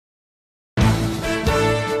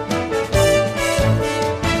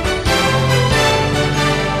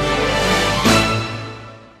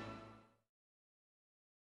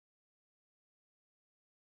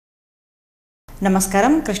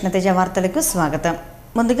నమస్కారం కృష్ణతేజ వార్తలకు స్వాగతం.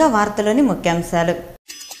 ముందుగా వార్తలోని ముఖ్యాంశాలు.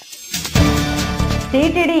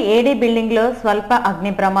 టీటీడీ ఏడీ బిల్డింగ్ లో స్వల్ప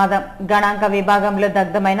అగ్ని ప్రమాదం, గణాంక విభాగంలో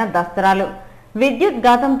దగ్ధమైన దస్త్రాలు. విద్యుత్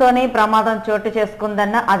ఘాతంతోనే ప్రమాదం చోటు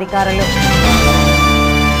చేసుకుందన్న అధికారులు.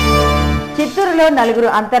 చిత్తూరులో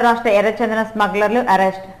 4 అంతర్రాష్ట్ర ఎర్రచందన స్మగ్లర్లు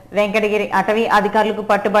అరెస్ట్. వెంకటగిరి అటవీ అధికారులకు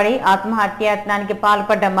పట్టుబడి ఆత్మహత్యాయత్నానికి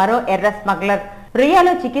పాల్పడ్డ మరో ఎర్ర స్మగ్లర్.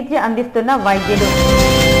 రియాలో చికిత్స అందిస్తున్న వైద్యులు.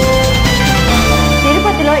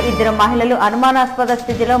 తిరుపతిలో 2 మహిళలు అనుమానాస్పద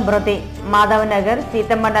స్థితిలో మృతి. మాధవ్ నగర్,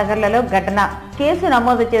 సీతమ్మ నగర్లలో ఘటన. కేసు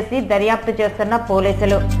నమోదు చేసి దర్యాప్తు చేస్తున్న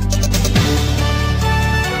పోలీసులు.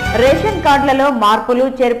 రేషన్ కార్డులలో మార్పులు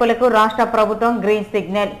చేర్పులకు రాష్ట్ర ప్రభుత్వం గ్రీన్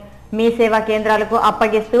సిగ్నల్. మీ సేవా కేంద్రాలకు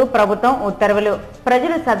అప్పగిస్తూ ప్రభుత్వం ఉత్తర్వులు.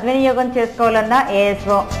 ప్రజలు సద్వినియోగం చేసుకోవాలన్న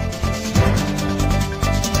ఏఎస్ఓ.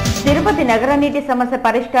 తిరుపతి నగర నీటి సమస్య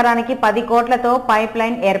పరిష్కారానికి 10 కోట్లతో పైప్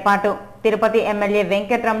లైన్ ఏర్పాటు. తిరుపతి ఎమ్మెల్యే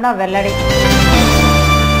వెంకటరమణ వెల్లడి.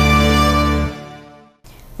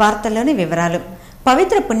 వార్తల్లోని వివరాలు.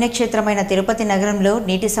 పవిత్ర పుణ్యక్షేత్రమైన తిరుపతి నగరంలో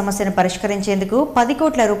నీటి సమస్యను పరిష్కరించేందుకు 10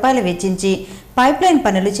 కోట్ల రూపాయలు వెచ్చించి పైప్ లైన్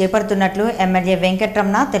పనులు చేపడుతున్నట్లు ఎమ్మెల్యే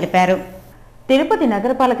వెంకటరమణ తెలిపారు. తిరుపతి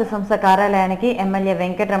నగరపాలక సంస్థ కార్యాలయానికి ఎమ్మెల్యే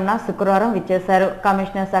వెంకటరమణ శుక్రవారం విచ్చేశారు.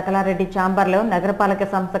 కమిషనర్ సకలారెడ్డి ఛాంబర్లో నగరపాలక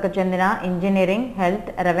సంస్థకు చెందిన engineering,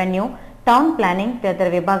 health, revenue, town planning తదితర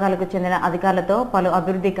విభాగాలకు చెందిన అధికారులతో పలు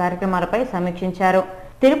అభివృద్ధి కార్యక్రమాలపై సమీక్షించారు.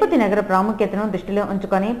 తిరుపతి నగర ప్రాముఖ్యతను దృష్టిలో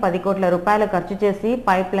ఉంచుకొని 10 కోట్ల రూపాయలు ఖర్చు చేసి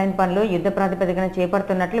పైప్ లైన్ పనులు యుద్ధ ప్రాతిపదికన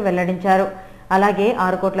చేపడుతున్నట్లు వెల్లడించారు. అలాగే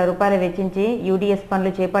 6 కోట్ల రూపాయలు వెచ్చించి యూడీఎస్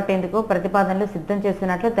పనులు చేపట్టేందుకు ప్రతిపాదనలు సిద్ధం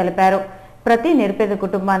చేస్తున్నట్లు తెలిపారు. ప్రతి నిరుపేద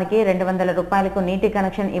కుటుంబానికి 200 రూపాయలకు నీటి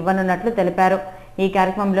కనెక్షన్ ఇవ్వనున్నట్లు తెలిపారు. ఈ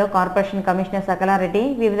కార్యక్రమంలో కార్పొరేషన్ కమిషనర్ సకలారెడ్డి,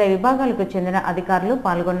 వివిధ విభాగాలకు చెందిన అధికారులు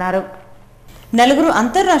పాల్గొన్నారు. 4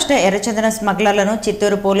 అంతర్రాష్ట్ర ఎర్రచందన స్మగ్లర్లను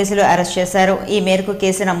చిత్తూరు పోలీసులు అరెస్ట్ చేశారు. ఈ మేరకు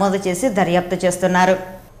కేసు నమోదు చేసి దర్యాప్తు చేస్తున్నారు.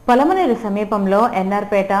 పొలమనేరు సమీపంలో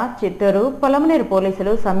ఎన్ఆర్పేట, చిత్తూరు, పొలమనేరు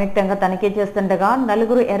పోలీసులు సంయుక్తంగా తనిఖీ చేస్తుండగా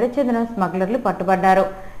 4 ఎర్రచందనం స్మగ్లర్లు పట్టుబడ్డారు.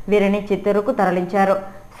 వీరిని చిత్తూరుకు తరలించారు.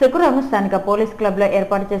 శుక్రవారం స్థానిక పోలీస్ క్లబ్ లో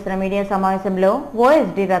ఏర్పాటు చేసిన మీడియా సమావేశంలో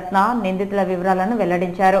ఓఎస్డీ రత్న నిందితుల వివరాలను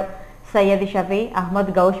వెల్లడించారు. సయ్యద్ షఫీ, అహ్మద్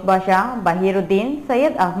గౌష్ బాషా, బహీరుద్దీన్,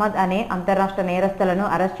 సయ్యద్ అహ్మద్ అనే అంతర్రాష్ట్ర నేరస్తులను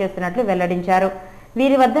అరెస్ట్ చేస్తున్నట్లు వెల్లడించారు.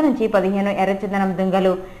 వీరి వద్ద నుంచి 15 ఎర్రచందనం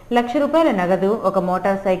దుంగలు, ₹1,00,000 నగదు, 1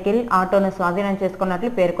 మోటార్ సైకిల్, ఆటోను స్వాధీనం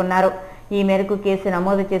చేసుకున్నట్లు పేర్కొన్నారు. ఈ మేరకు కేసు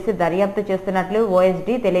నమోదు చేసి దర్యాప్తు చేస్తున్నట్లు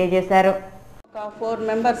ఓఎస్డీ తెలియజేశారు. 4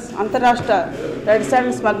 మెంబర్స్ అంతర్రాష్ట్ర రెడ్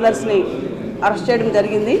శాండ్ స్మగ్లర్స్ని అరెస్ట్ చేయడం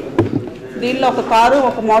జరిగింది. దీనిలో 1 car,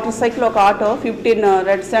 1 motor cycle, 1 auto, 15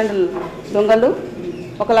 red sandal దొంగలు,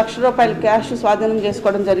 ₹1,00,000 క్యాష్ స్వాధీనం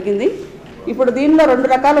చేసుకోవడం జరిగింది. ఇప్పుడు దీనిలో 2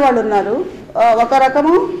 రకాల వాళ్ళు ఉన్నారు. ఒక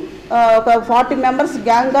రకము ఒక 40 మెంబర్స్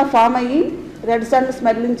గ్యాంగ్గా ఫామ్ అయ్యి రెడ్ శాండ్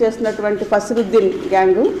స్మగ్లింగ్ చేస్తున్నటువంటి ఫసిరుద్దీన్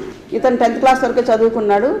గ్యాంగు. ఇతను 10th క్లాస్ వరకు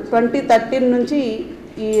చదువుకున్నాడు. 2013 నుంచి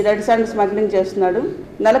ఈ రెడ్ శాండ్ స్మగ్లింగ్ చేస్తున్నాడు.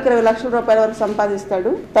 నెలకు ₹20,00,000 వరకు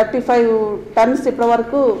సంపాదిస్తాడు. 35 టన్స్ ఇప్పటి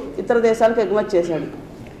వరకు ఇతర దేశాలకు ఎగుమతి చేశాడు.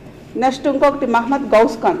 నెక్స్ట్ ఇంకొకటి మహమ్మద్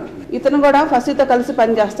గౌస్ ఖాన్, ఇతను కూడా ఫసీతో కలిసి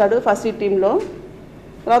పనిచేస్తాడు ఫసీ టీంలో.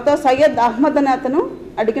 తర్వాత సయ్యద్ అహ్మద్ అనే అతను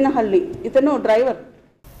అడిగినహల్లి, ఇతను డ్రైవర్.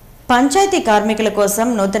 పంచాయతీ కార్మికుల కోసం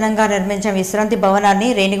నూతనంగా నిర్మించిన విశ్రాంతి భవనాన్ని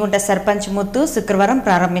రేణిగుంట సర్పంచ్ ముత్తు శుక్రవారం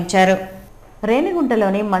ప్రారంభించారు.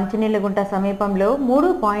 రేణిగుంటలోని మంచినీళ్లగుంట సమీపంలో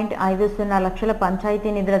 3.50 లక్షల పంచాయతీ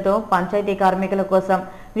నిధులతో పంచాయతీ కార్మికుల కోసం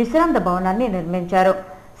విశ్రాంత భవనాన్ని నిర్మించారు.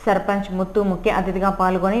 సర్పంచ్ ముత్తు ముఖ్య అతిథిగా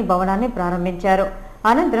పాల్గొని భవనాన్ని ప్రారంభించారు.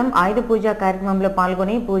 అనంతరం ఆయుధ పూజ కార్యక్రమంలో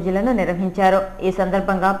పాల్గొని పూజలను నిర్వహించారు. ఈ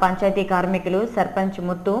సందర్భంగా పంచాయతీ కార్మికులు sarpanch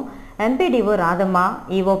Muthu, MPDO Radhamma,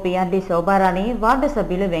 EO PRD Shobharani, ward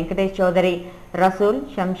సభ్యులు వెంకటేష్ చౌదరి, రసూల్,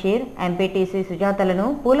 షంషీర్, ఎంపీటీసీ సుజాతలను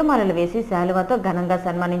పూలమాలలు వేసి శాలువాతో ఘనంగా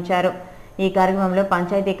సన్మానించారు. ఈ కార్యక్రమంలో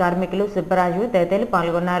పంచాయతీ కార్మికులు సుబ్బరాజు తదితరులు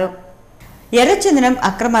పాల్గొన్నారు. ఎర్రచందనం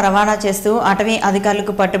అక్రమ రవాణా చేస్తూ అటవీ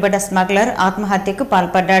అధికారులకు పట్టుబడ్డ స్మగ్లర్ ఆత్మహత్యకు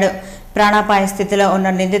పాల్పడ్డాడు. ప్రాణాపాయ స్థితిలో ఉన్న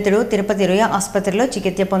నిందితుడు తిరుపతి రుయా ఆసుపత్రిలో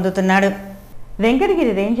చికిత్స పొందుతున్నాడు.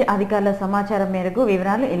 వెంకటగిరి రేంజ్ అధికారుల సమాచారం మేరకు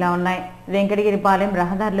వివరాలు ఇలా ఉన్నాయి. వెంకటగిరిపాలెం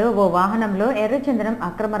రహదారిలో ఓ వాహనంలో ఎర్రచందనం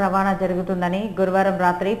అక్రమ రవాణా జరుగుతుందని గురువారం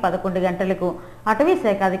రాత్రి 11 గంటలకు అటవీ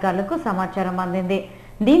శాఖ అధికారులకు సమాచారం అందింది.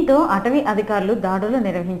 దీంతో అటవీ అధికారులు దాడులు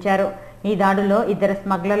నిర్వహించారు. ఈ దాడుల్లో 2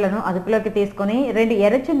 స్మగ్లర్లను అదుపులోకి తీసుకుని 2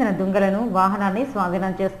 ఎర్రచందన దుంగలను, వాహనాన్ని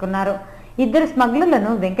స్వాధీనం చేసుకున్నారు. 2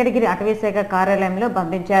 స్మగ్లర్లను వెంకటగిరి అటవీ శాఖ కార్యాలయంలో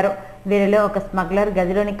బంధించారు. వీరిలో ఒక స్మగ్లర్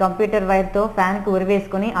గదిలోని కంప్యూటర్ వైర్తో ఫ్యాన్కు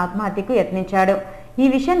ఉరివేసుకుని ఆత్మహత్యకు యత్నించాడు. ఈ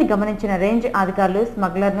విషయాన్ని గమనించిన రేంజ్ అధికారులు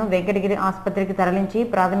స్మగ్లర్ను వెంకటగిరి ఆసుపత్రికి తరలించి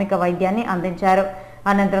ప్రాథమిక వైద్యాన్ని అందించారు.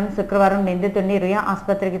 అనంతరం శుక్రవారం నిందితుడిని రుయా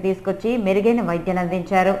ఆసుపత్రికి తీసుకొచ్చి మెరుగైన వైద్యాన్ని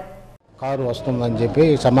అందించారు. కారు వస్తుందని చెప్పి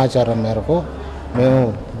సమాచారం మేరకు మేము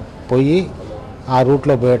పోయి ఆ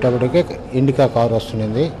రూట్లో పోయేటప్పటికి ఇండికా కారు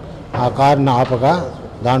వస్తుంది. ఆ కారుని ఆపగా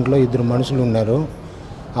దాంట్లో 2 మనుషులు ఉన్నారు.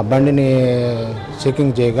 ఆ బండిని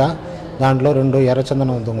చెకింగ్ చేయగా దాంట్లో 2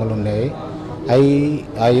 ఎర్రచందనం దొంగలు ఉన్నాయి. ఆ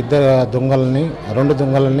 2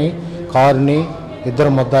 దొంగలని కారుని 2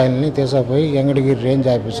 ముద్దాయిల్ని తీసుకుపోయి వెంకటగిరి రేంజ్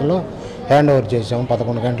ఆఫీసులో హ్యాండ్ ఓవర్ చేసాము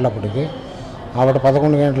 11 గంటలప్పటికి. ఆవిడ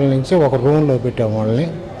 11 గంటల నుంచి ఒక రూమ్లో పెట్టాము వాళ్ళని,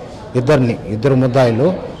 2 ముద్దాయిలు.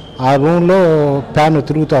 ఆ రూమ్లో ఫ్యాన్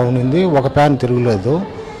తిరుగుతూ ఉండింది, ఒక ఫ్యాన్ తిరగలేదు.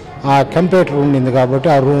 ఆ కంప్యూటర్ ఉండింది కాబట్టి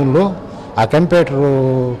ఆ రూమ్లో ఆ కంప్యూటర్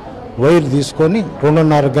వైర్ తీసుకొని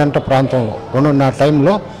 2:30 గంట ప్రాంతంలో 2:30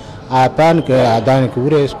 టైంలో ఆ ఫ్యాన్కి దానికి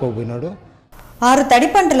ఊరేసుకోబోయినాడు. 6 తడి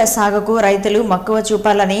పంటల సాగుకు రైతులు మక్కువ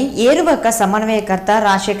చూపాలని ఏరువక్క సమన్వయకర్త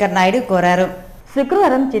రాజశేఖర్ నాయుడు కోరారు.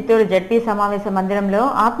 శుక్రవారం చిత్తూరు జడ్పీ సమావేశ మందిరంలో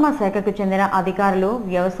ఆత్మశాఖకు చెందిన అధికారులు,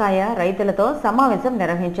 వ్యవసాయ రైతులతో సమావేశం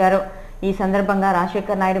నిర్వహించారు. ఈ సందర్భంగా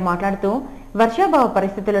రాజశేఖర్ నాయుడు మాట్లాడుతూ వర్షాభావ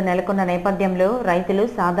పరిస్థితులు నెలకొన్న నేపథ్యంలో రైతులు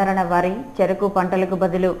సాధారణ వరి, చెరకు పంటలకు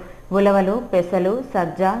బదులు ఉలవలు, పెసలు,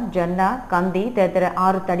 సజ్జ, జొన్న, కంది తదితర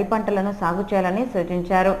 6 తడి పంటలను సాగు చేయాలని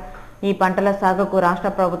సూచించారు. ఈ పంటల సాగుకు రాష్ట్ర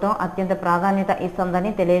ప్రభుత్వం అత్యంత ప్రాధాన్యత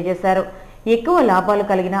ఇస్తోందని తెలియజేశారు. ఎక్కువ లాభాలు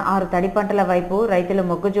కలిగిన 6 తడి పంటల వైపు రైతులు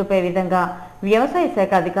మొగ్గు చూపే విధంగా వ్యవసాయ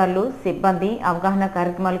శాఖ అధికారులు, సిబ్బంది అవగాహన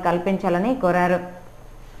కార్యక్రమాలు కల్పించాలని కోరారు.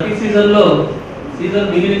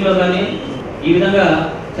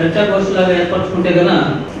 చర్చా గోష్ఠులాగా ఏర్పరచుకుంటే కన్నా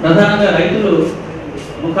ప్రధానంగా రైతుల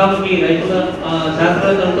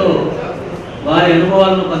శాస్త్రవేత్తలతో వారి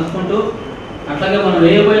అనుభవాలను పంచుకుంటూ, అట్లాగే మనం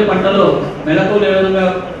వేయబోయే పంటలో మెలకువలు ఏ విధంగా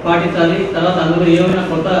పాటించాలి, తర్వాత అందులో ఏమైనా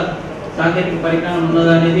కొత్త సాంకేతిక పరిజ్ఞానం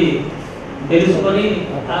ఉన్నదా అనేది తెలుసుకొని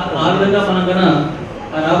ఆ విధంగా మనం కన్నా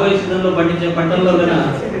రాబోయే సీజన్లో పండించే పంటల్లో కన్నా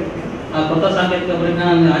ఆ కొత్త సాంకేతిక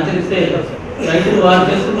పరిజ్ఞానాన్ని ఆచరిస్తే రైతులు వారు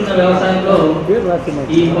చేసుకుంటున్న వ్యవసాయంలో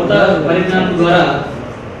ఈ కొత్త పరిజ్ఞానం ద్వారా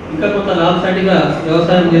ఇంకా కొంత లాభసాటిగా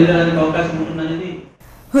వ్యవసాయం జరగడానికి అవకాశం ఉంటుందనేది.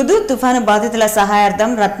 హుదూద్ తుఫాను బాధితుల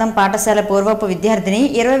సహాయార్థం రత్నం పాఠశాల పూర్వపు విద్యార్థిని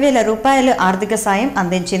 20,000 రూపాయలు ఆర్థిక సాయం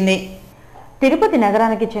అందించింది. తిరుపతి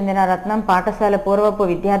నగరానికి చెందిన రత్నం పాఠశాల పూర్వపు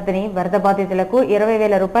విద్యార్థిని వరద బాధితులకు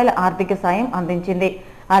 20,000 రూపాయల ఆర్థిక సాయం అందించింది.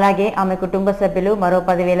 అలాగే ఆమె కుటుంబ సభ్యులు మరో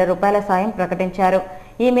 10,000 రూపాయల సాయం ప్రకటించారు.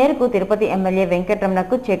 ఈ మేరకు తిరుపతి ఎమ్మెల్యే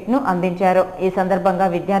వెంకటరమణకు చెక్ను అందించారు. ఈ సందర్భంగా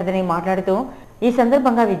విద్యార్థిని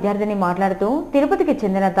మాట్లాడుతూ తిరుపతికి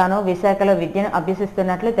చెందిన తాను విశాఖలో విద్యను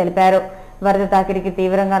అభ్యసిస్తున్నట్లు తెలిపారు. వరద తాకిడికి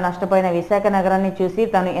తీవ్రంగా నష్టపోయిన విశాఖ నగరాన్ని చూసి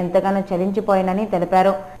తాను ఎంతగానో చలించిపోయానని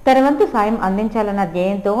తెలిపారు. తన వంతు సాయం అందించాలన్న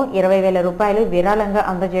ధ్యేయంతో 20,000 రూపాయలు విరాళంగా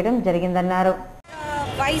అందజేయడం జరిగిందన్నారు.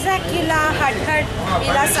 వైజాగ్ ఇలా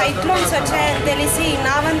ఇలా సైక్లోన్స్ వచ్చాయని తెలిసి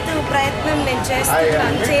నా వంతు ప్రయత్నం నేను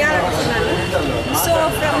చేయాలనుకున్నాను. So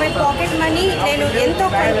from my pocket money నేను ఎంతో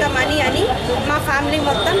కొంత మనీ అని మా ఫ్యామిలీ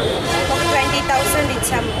మొత్తం ఒక 20,000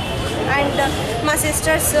 ఇచ్చాము. అండ్ మా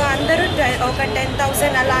సిస్టర్స్ అందరూ ఒక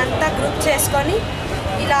 10,000 అలా అంతా గ్రూప్ చేసుకొని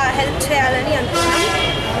ఇలా హెల్ప్ చేయాలని అనుకున్నాం.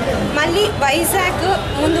 మళ్ళీ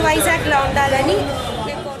వైజాగ్లో ఉండాలని.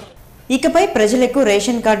 ఇకపై ప్రజలకు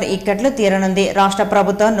రేషన్ కార్డు ఇక్కట్లు తీరనుంది. రాష్ట్ర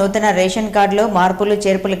ప్రభుత్వం నూతన రేషన్ కార్డులో మార్పులు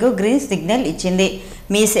చేర్పులకు గ్రీన్ సిగ్నల్ ఇచ్చింది.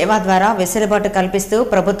 మీ సేవ ద్వారా వెసులుబాటు కల్పిస్తూ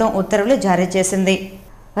ప్రభుత్వం ఉత్తర్వులు జారీ చేసింది.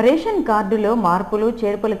 రేషన్ కార్డులో మార్పులు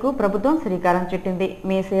చేర్పులకు ప్రభుత్వం శ్రీకారం చుట్టింది.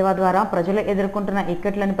 మీ సేవ ద్వారా ప్రజలు ఎదుర్కొంటున్న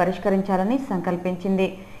ఇక్కట్లను పరిష్కరించాలని సంకల్పించింది.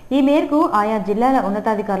 ఈ మేరకు ఆయా జిల్లాల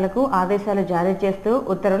ఉన్నతాధికారులకు ఆదేశాలు జారీ చేస్తూ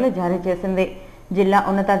ఉత్తర్వులు జారీ చేసింది. జిల్లా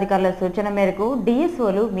ఉన్నతాధికారుల సూచన మేరకు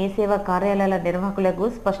డిఎస్ఓలు మీ సేవ కార్యాలయాల నిర్వాహకులకు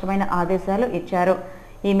స్పష్టమైన ఆదేశాలు ఇచ్చారు.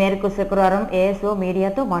 ఈ మేరకు శుక్రవారం ఏఎస్ఓ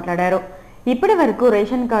మీడియాతో మాట్లాడారు. ఇప్పటి వరకు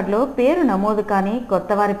రేషన్ కార్డులో పేరు నమోదు కాని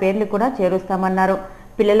కొత్త వారి పేర్లు కూడా చేరుస్తామన్నారు.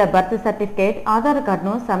 పిల్లల బర్త్ సర్టిఫికేట్, ఆధార్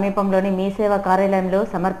కార్డును సమీపంలోని మీ సేవ కార్యాలయంలో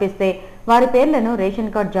సమర్పిస్తే వారి పేర్లను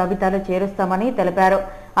రేషన్ కార్డు జాబితాలో చేరుస్తామని తెలిపారు.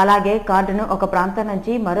 అలాగే కార్డును ఒక ప్రాంతం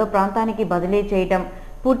నుంచి మరో ప్రాంతానికి బదిలీ చేయటం,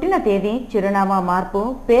 పుట్టిన తేదీ, చిరునామా మార్పు,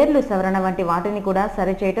 పేర్లు సవరణ వంటి వాటిని కూడా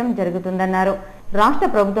సరిచేయటం జరుగుతుందన్నారు. రాష్ట్ర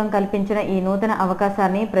ప్రభుత్వం కల్పించిన ఈ నూతన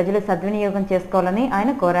అవకాశాన్ని ప్రజలు సద్వినియోగం చేసుకోవాలని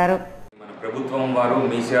ఆయన కోరారు. మన ప్రభుత్వం వారు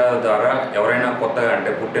మీ సేవ ద్వారా ఎవరైనా కొత్తగా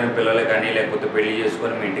అంటే పుట్టిన పిల్లలు కానీ లేకపోతే పెళ్లి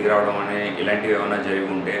చేసుకొని మీ ఇంటికి రావడం అనే ఇలాంటివి ఏమైనా జరిగి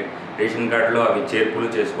ఉంటే రేషన్ కార్డులో అవి చేర్పులు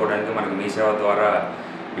చేసుకోవడానికి మనకు మీ సేవ ద్వారా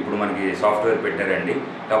ఇప్పుడు మనకి సాఫ్ట్వేర్ పెట్టారండి.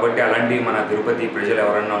 కాబట్టి అలాంటి మన తిరుపతి ప్రజలు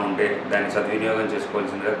ఎవరైనా ఉంటే దాన్ని సద్వినియోగం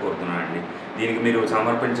చేసుకోవాల్సిందిగా కోరుతున్నానండి. దీనికి మీరు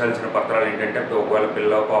సమర్పించాల్సిన పత్రాలు ఏంటంటే, ఒకవేళ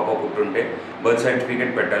పిల్ల పాప పుట్టుంటే బర్త్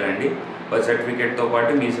సర్టిఫికేట్ పెట్టాలండి. బర్త్ సర్టిఫికేట్తో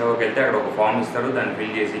పాటు మీ సేవకి వెళ్తే అక్కడ ఒక ఫామ్ ఇస్తారు, దాన్ని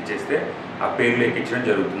ఫిల్ చేసి ఇచ్చేస్తే ఆ పేర్లు ఎక్కించడం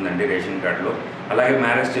జరుగుతుందండి రేషన్ కార్డులో. అలాగే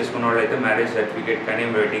మ్యారేజ్ చేసుకున్న వాళ్ళు అయితే మ్యారేజ్ సర్టిఫికేట్ కానీ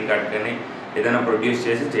వెడ్డింగ్ కార్డ్ కానీ ఏదైనా ప్రొడ్యూస్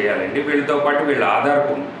చేసి చేయాలండి. వీళ్ళతో పాటు వీళ్ళ ఆధార్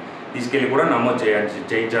తీసుకెళ్ళి కూడా నమోదు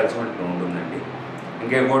చేయించాల్సి ఉంటుందండి.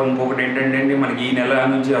 ఇంకొకటి ఏంటంటే అండి, మనకి ఈ నెల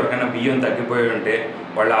నుంచి ఎవరికైనా బియ్యం తగ్గిపోయి ఉంటే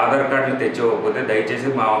వాళ్ళ ఆధార్ కార్డులు తెచ్చివ్వకపోతే దయచేసి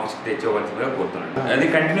మా ఆఫీస్కి తెచ్చివ్వాల్సిందిగా కోరుతున్నాను. అది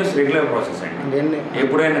కంటిన్యూస్ రెగ్యులర్ ప్రాసెస్ అండి,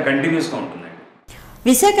 ఎప్పుడైనా కంటిన్యూస్గా ఉంటుందండి.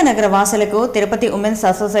 విశాఖ నగర వాసులకు తిరుపతి ఉమెన్స్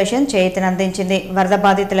అసోసియేషన్ చేయూతనందించింది. వరద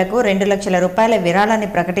బాధితులకు 2 లక్షల రూపాయల విరాళాన్ని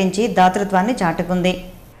ప్రకటించి దాతృత్వాన్ని చాటుకుంది.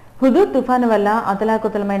 హుదూద్ తుఫాను వల్ల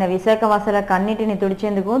అతలాకుతలమైన విశాఖ వాసుల కన్నీటిని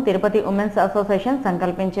తుడిచేందుకు తిరుపతి ఉమెన్స్ అసోసియేషన్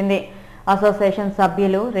సంకల్పించింది. అసోసియేషన్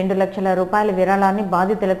సభ్యులు 2 లక్షల రూపాయల విరాళాన్ని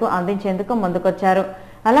బాధితులకు అందించేందుకు ముందుకొచ్చారు.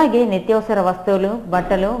 అలాగే నిత్యావసర వస్తువులు,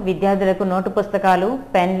 బట్టలు, విద్యార్థులకు నోటు పుస్తకాలు,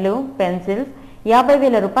 పెన్లు, పెన్సిల్స్,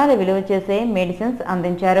 50,000 రూపాయల విలువ చేసే మెడిసిన్స్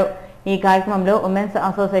అందించారు. ఈ కార్యక్రమంలో ఉమెన్స్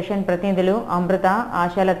అసోసియేషన్ ప్రతినిధులు అమృత,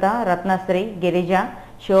 ఆశాలత, రత్నశ్రీ, గిరిజ,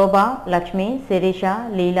 శోభ, లక్ష్మి, శిరీష,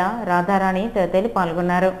 లీలా, రాధారాణి తదితరులు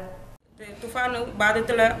పాల్గొన్నారు. తుఫాను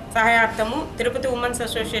బాధితుల సహాయార్థము తిరుపతి ఉమెన్స్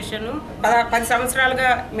అసోసియేషన్ 10 సంవత్సరాలుగా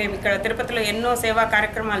మేము ఇక్కడ తిరుపతిలో ఎన్నో సేవా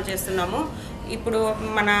కార్యక్రమాలు చేస్తున్నాము. ఇప్పుడు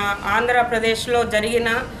మన ఆంధ్రప్రదేశ్లో జరిగిన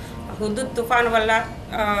హుదూద్ తుఫాను వల్ల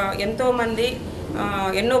ఎంతోమంది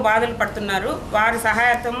ఎన్నో బాధలు పడుతున్నారు. వారి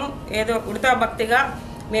సహాయార్థము ఏదో ఉడతా భక్తిగా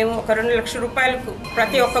మేము ఒక 2 లక్షల రూపాయలకు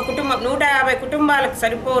ప్రతి ఒక్క కుటుంబం 150 కుటుంబాలకు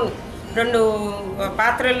సరిపోను 2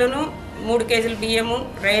 పాత్రలను, 3 కేజీల బియ్యము,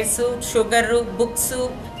 రైసు, షుగరు, బుక్స్,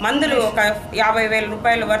 మందులు ఒక 50,000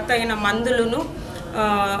 రూపాయల వర్త్ అయిన మందులను,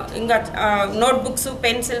 ఇంకా నోట్బుక్స్,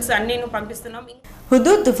 పెన్సిల్స్ అన్నీను పంపిస్తున్నాం.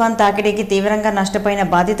 హుదూద్ తుఫాన్ తాకిడికి తీవ్రంగా నష్టపోయిన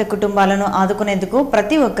బాధిత కుటుంబాలను ఆదుకునేందుకు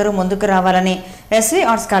ప్రతి ఒక్కరూ ముందుకు రావాలని ఎస్వి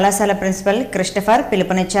ఆర్ట్స్ కళాశాల ప్రిన్సిపల్ క్రిస్టఫర్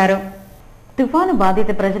పిలుపునిచ్చారు. తుఫాను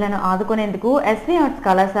బాధిత ప్రజలను ఆదుకునేందుకు ఎస్వి ఆర్ట్స్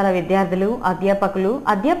కళాశాల విద్యార్థులు, అధ్యాపకులు,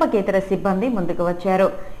 అధ్యాపకేతర సిబ్బంది ముందుకు వచ్చారు.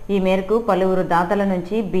 ఈ మేరకు పలువురు దాతల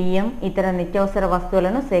నుంచి బియ్యం, ఇతర నిత్యావసర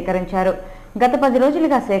వస్తువులను సేకరించారు. గత 10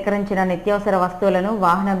 రోజులుగా సేకరించిన నిత్యావసర వస్తువులను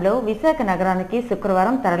వాహనంలో విశాఖ నగరానికి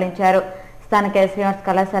శుక్రవారం తరలించారు. స్థానిక ఎస్వి ఆర్ట్స్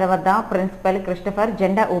కళాశాల వద్ద ప్రిన్సిపల్ క్రిస్టఫర్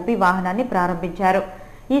జెండా ఊపి వాహనాన్ని ప్రారంభించారు.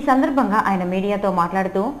 ఈ సందర్భంగా ఆయన మీడియాతో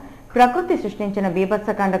మాట్లాడుతూ ప్రకృతి సృష్టించిన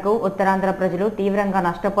బీభత్సకాండకు ఉత్తరాంధ్ర ప్రజలు తీవ్రంగా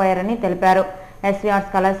నష్టపోయారని తెలిపారు. ఎస్వి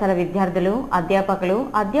ఆర్ట్స్ కళాశాల విద్యార్థులు, అధ్యాపకులు,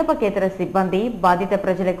 అధ్యాపకేతర సిబ్బంది బాధిత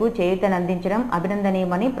ప్రజలకు చేయూతనందించడం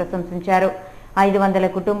అభినందనీయమని ప్రశంసించారు. 500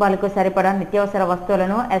 కుటుంబాలకు సరిపడా నిత్యావసర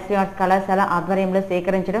వస్తువులను ఎస్వి ఆర్ట్స్ కళాశాల ఆధ్వర్యంలో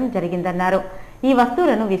సేకరించడం జరిగిందన్నారు. ఈ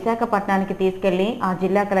వస్తువులను విశాఖపట్నానికి తీసుకెళ్లి ఆ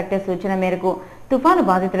జిల్లా కలెక్టర్ సూచన మేరకు తుఫాను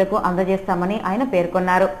బాధితులకు అందజేస్తామని ఆయన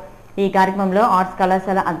పేర్కొన్నారు. ఈ కార్యక్రమంలో ఆర్ట్స్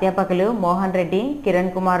కళాశాల అధ్యాపకులు మోహన్ రెడ్డి,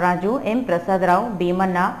 కిరణ్ కుమార్ రాజు, ఎం ప్రసాదరావు,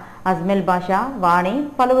 భీమన్న, అజ్మెల్ బాషా, వాణి,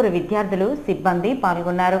 పలువురు విద్యార్థులు, సిబ్బంది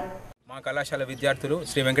పాల్గొన్నారు. మా కళాశాల విద్యార్థులు,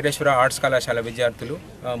 శ్రీ వెంకటేశ్వర ఆర్ట్స్ కళాశాల విద్యార్థులు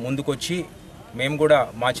ముందుకొచ్చి మేము కూడా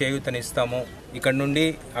మా చేయూతనిస్తాము, ఇక్కడ నుండి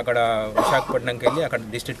అక్కడ విశాఖపట్నంకి వెళ్ళి అక్కడ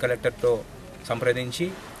డిస్ట్రిక్ట్ కలెక్టర్తో సంప్రదించి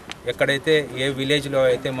ఎక్కడైతే ఏ విలేజ్లో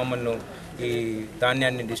అయితే మమ్మల్ని ఈ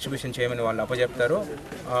ధాన్యాన్ని డిస్ట్రిబ్యూషన్ చేయమని వాళ్ళు అప్పచెప్తారో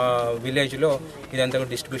ఆ విలేజ్లో ఇదంతా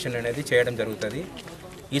డిస్ట్రిబ్యూషన్ అనేది చేయడం జరుగుతుంది.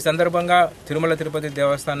 ఈ సందర్భంగా తిరుమల తిరుపతి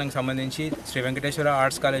దేవస్థానానికి సంబంధించి శ్రీ వెంకటేశ్వర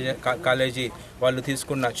ఆర్ట్స్ కాలేజీ వాళ్ళు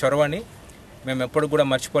తీసుకున్న చొరవని మేము ఎప్పుడు కూడా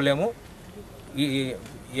మర్చిపోలేము.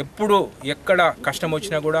 ఎప్పుడు ఎక్కడ కష్టం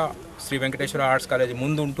వచ్చినా కూడా శ్రీ వెంకటేశ్వర ఆర్ట్స్ కాలేజీ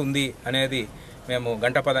ముందు ఉంటుంది అనేది మేము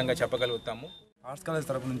గంటపదంగా చెప్పగలుగుతాము. ఆర్ట్స్ కాలేజ్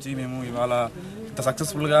తరపు నుంచి మేము ఇవాళ ఇంత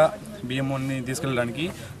సక్సెస్ఫుల్గా బియ్యముని తీసుకెళ్ళడానికి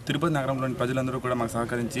తిరుపతి నగరంలోని ప్రజలందరూ కూడా మాకు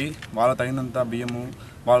సహకరించి వాళ్ళ తగినంత బియ్యము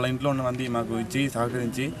వాళ్ళ ఇంట్లో ఉన్న మంది మాకు ఇచ్చి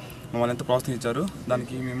సహకరించి మమ్మల్ని ఎంతో ప్రోత్సహించారు.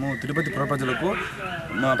 దానికి మేము తిరుపతి పుర ప్రజలకు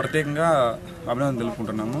ప్రత్యేకంగా అభినందన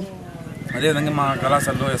తెలుపుకుంటున్నాము. అదేవిధంగా మా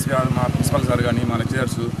కళాశాలలో ఎస్వీఆర్, మా ప్రిన్సిపల్ సార్ కానీ, మా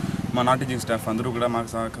లెక్చరర్స్, మా నాన్ టీచింగ్ స్టాఫ్ అందరూ కూడా మాకు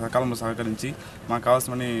సకాలంలో సహకరించి మాకు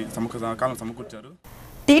కావాల్సిన సకాలం సమకూర్చారు.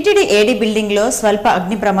 టీటీడీ ఏడీ బిల్డింగ్ లో స్వల్ప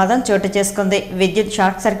అగ్ని ప్రమాదం చోటు చేసుకుంది. విద్యుత్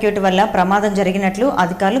షార్ట్ సర్క్యూట్ వల్ల ప్రమాదం జరిగినట్లు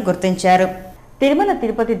అధికారులు గుర్తించారు. తిరుమల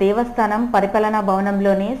తిరుపతి దేవస్థానం పరిపాలనా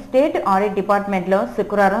భవనంలోని స్టేట్ ఆడిట్ డిపార్ట్మెంట్లో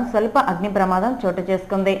శుక్రవారం స్వల్ప అగ్ని ప్రమాదం చోటు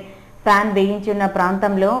చేసుకుంది. ఫ్యాన్ బిగించున్న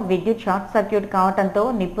ప్రాంతంలో విద్యుత్ షార్ట్ సర్క్యూట్ కావడంతో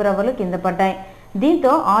నిప్పురవ్వలు కింద పడ్డాయి.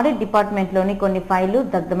 దీంతో ఆడిట్ డిపార్ట్మెంట్లోని కొన్ని ఫైళ్లు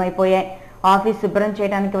దగ్ధమైపోయాయి. ఆఫీస్ శుభ్రం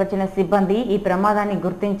చేయడానికి వచ్చిన సిబ్బంది ఈ ప్రమాదాన్ని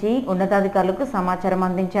గుర్తించి ఉన్నతాధికారులకు సమాచారం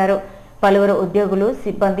అందించారు. పలువురు ఉద్యోగులు,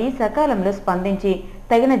 సిబ్బంది సకాలంలో స్పందించి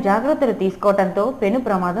తగిన జాగ్రత్తలు తీసుకోవడంతో పెను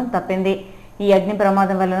ప్రమాదం తప్పింది. ఈ అగ్ని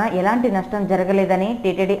ప్రమాదం వలన ఎలాంటి నష్టం జరగలేదని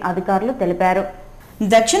టీటీడీ అధికారులు తెలిపారు.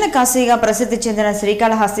 దక్షిణ కాశీగా ప్రసిద్ధి చెందిన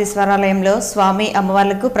శ్రీకాళహస్తీశ్వరాలయంలో స్వామి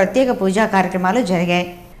అమ్మవార్లకు ప్రత్యేక పూజా కార్యక్రమాలు జరిగాయి.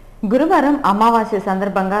 గురువారం అమావాస్య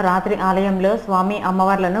సందర్భంగా రాత్రి ఆలయంలో స్వామి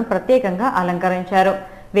అమ్మవార్లను ప్రత్యేకంగా అలంకరించారు.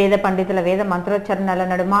 వేద పండితుల వేద మంత్రోచ్చరణల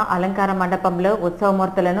నడుమ అలంకార మండపంలో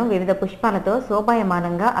ఉత్సవమూర్తులను వివిధ పుష్పాలతో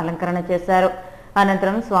శోభాయమానంగా అలంకరణ చేశారు.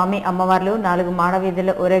 అనంతరం స్వామి అమ్మవార్లు 4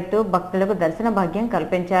 మాడవీధుల్లో ఊరేగుతూ భక్తులకు దర్శన భాగ్యం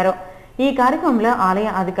కల్పించారు. ఈ కార్యక్రమంలో ఆలయ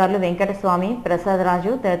అధికారులు వెంకటస్వామి,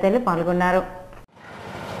 ప్రసాదరాజు తదితరులు పాల్గొన్నారు.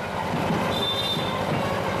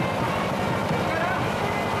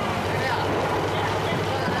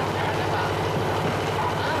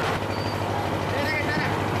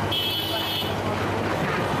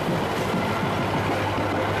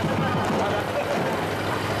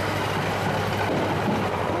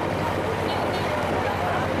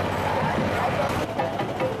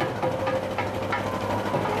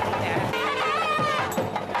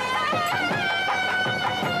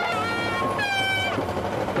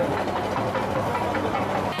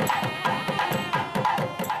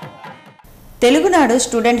 తెలుగునాడు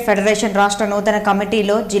స్టూడెంట్ ఫెడరేషన్ రాష్ట్ర నూతన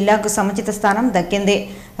కమిటీలో జిల్లాకు సముచిత స్థానం దక్కింది.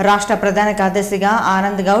 రాష్ట్ర ప్రధాన కార్యదర్శిగా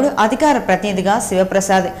ఆనంద్ గౌడ్, అధికార ప్రతినిధిగా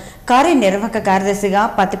శివప్రసాద్, కార్యనిర్వాహక కార్యదర్శిగా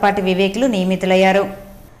పత్తిపాటి వివేకులు నియమితులయ్యారు.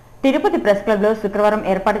 తిరుపతి ప్రెస్ క్లబ్లో శుక్రవారం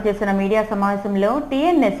ఏర్పాటు చేసిన మీడియా సమావేశంలో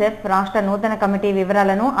టీఎన్ఎస్ఎఫ్ రాష్ట్ర నూతన కమిటీ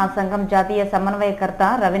వివరాలను ఆ సంఘం జాతీయ సమన్వయకర్త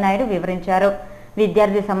రవినాయుడు వివరించారు.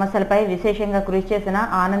 విద్యార్థి సమస్యలపై విశేషంగా కృషి చేసిన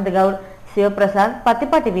ఆనంద్ గౌడ్, శివప్రసాద్,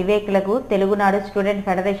 పత్తిపాటి వివేకులకు తెలుగునాడు స్టూడెంట్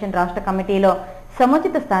ఫెడరేషన్ రాష్ట్ర కమిటీలో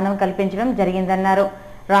సముచిత స్థానం కల్పించడం జరిగిందన్నారు.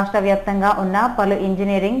 రాష్ట్ర వ్యాప్తంగా ఉన్న పలు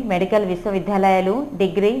ఇంజనీరింగ్, మెడికల్ విశ్వవిద్యాలయాలు,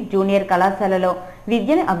 డిగ్రీ, జూనియర్ కళాశాలలో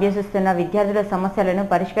విద్యను అభ్యసిస్తున్న విద్యార్థుల సమస్యలను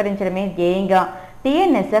పరిష్కరించడమే ధ్యేయంగా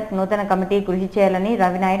టీఎన్ఎస్ఎఫ్ నూతన కమిటీ కృషి చేయాలని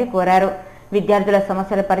రవినాయుడు కోరారు. విద్యార్థుల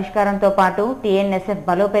సమస్యల పరిష్కారంతో పాటు టీఎన్ఎస్ఎఫ్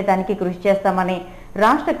బలోపేతానికి కృషి చేస్తామని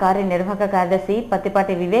రాష్ట్ర కార్యనిర్వాహక కార్యదర్శి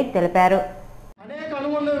పత్తిపాటి వివేక్ తెలిపారు. అనేక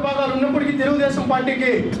అనుబంధ విభాగాలు ఉన్నప్పటికీ తెలుగుదేశం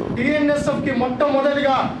పార్టీకి టీఎన్ఎస్ఎఫ్ కి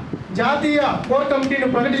మొట్టమొదటిగా జాతీయ కోర్ కమిటీని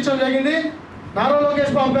ప్రకటించడం జరిగింది. నారా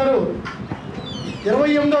లోకేష్ బాబు గారు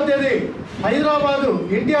 28వ తేదీ హైదరాబాదు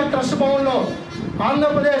ఎన్టీఆర్ ట్రస్ట్ భవన్లో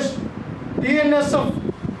ఆంధ్రప్రదేశ్ టీఎన్ఎస్ఎఫ్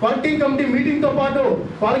వర్కింగ్ కమిటీ మీటింగ్తో పాటు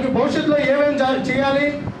వాళ్ళకి భవిష్యత్తులో ఏమేమి చేయాలి,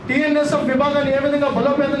 టీఎన్ఎస్ఎఫ్ విభాగాన్ని ఏ విధంగా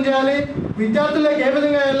బలోపేతం చేయాలి, విద్యార్థులకు ఏ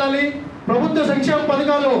విధంగా వెళ్ళాలి, ప్రభుత్వ సంక్షేమ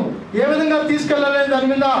పథకాలను ఏ విధంగా తీసుకెళ్లాలి దాని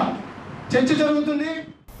మీద చర్చ జరుగుతుంది.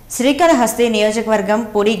 శ్రీకాళహస్తి నియోజకవర్గం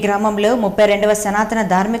పూడి గ్రామంలో 32వ సనాతన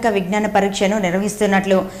ధార్మిక విజ్ఞాన పరీక్షను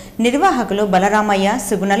నిర్వహిస్తున్నట్లు నిర్వాహకులు బలరామయ్య,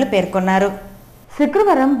 సుగుణలు పేర్కొన్నారు.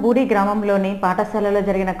 శుక్రవారం బూడి గ్రామంలోని పాఠశాలలో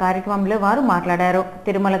జరిగిన కార్యక్రమంలో వారు మాట్లాడారు.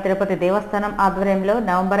 తిరుమల తిరుపతి దేవస్థానం ఆధ్వర్యంలో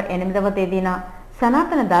నవంబర్ 8వ తేదీన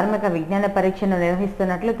సనాతన ధార్మిక విజ్ఞాన పరీక్షను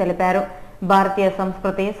నిర్వహిస్తున్నట్లు తెలిపారు. భారతీయ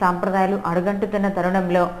సంస్కృతి సాంప్రదాయాలు అడుగంటుతున్న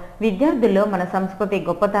తరుణంలో విద్యార్థుల్లో మన సంస్కృతి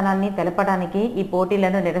గొప్పతనాన్ని తెలపడానికి ఈ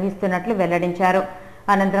పోటీలను నిర్వహిస్తున్నట్లు వెల్లడించారు.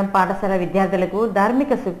 అనంతరం పాఠశాల విద్యార్థులకు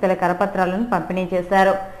ధార్మిక సూక్తుల కరపత్రాలను పంపిణీ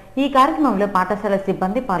చేశారు. ఈ కార్యక్రమంలో పాఠశాల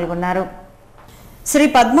సిబ్బంది పాల్గొన్నారు. శ్రీ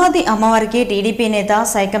పద్మావతి అమ్మవారికి టీడీపీ నేత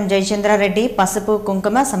సైకం జయచంద్రారెడ్డి పసుపు,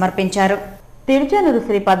 కుంకుమ సమర్పించారు. తిరుచానూరు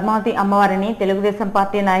శ్రీ పద్మావతి అమ్మవారిని తెలుగుదేశం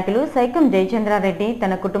పార్టీ నాయకులు సైకం జయచంద్రారెడ్డి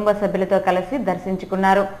తన కుటుంబ సభ్యులతో కలిసి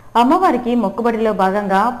దర్శించుకున్నారు. అమ్మవారికి మొక్కుబడిలో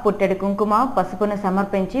భాగంగా పుట్టెడు కుంకుమ, పసుపును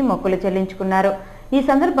సమర్పించి మొక్కులు చెల్లించుకున్నారు. ఈ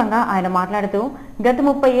సందర్భంగా ఆయన మాట్లాడుతూ గత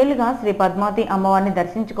 30 ఏళ్లుగా శ్రీ పద్మావతి అమ్మవారిని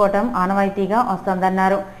దర్శించుకోవటం ఆనవాయితీగా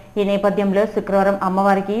వస్తోందన్నారు. ఈ నేపథ్యంలో శుక్రవారం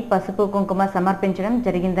అమ్మవారికి పసుపు, కుంకుమ సమర్పించడం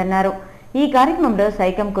జరిగిందన్నారు. ఈ కార్యక్రమంలో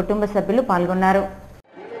సైకం కుటుంబ సభ్యులు పాల్గొన్నారు.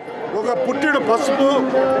 ఒక పుట్టెడు పసుపు,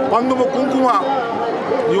 పందుము కుంకుమ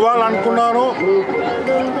ఇవ్వాలనుకున్నాను.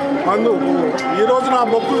 ఈరోజు నా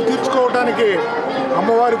మొక్కులు తీర్చుకోవడానికి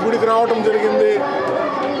అమ్మవారి గుడికి రావడం జరిగింది.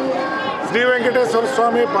 శ్రీ వెంకటేశ్వర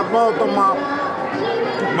స్వామి, పద్మావతమ్మ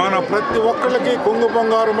మన ప్రతి ఒక్కళ్ళకి కొంగు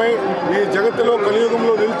బంగారమై ఈ జగత్తులో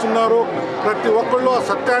కలియుగంలో నిలుచున్నారు. ప్రతి ఒక్కళ్ళు ఆ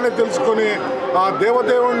సత్యాన్ని తెలుసుకొని ఆ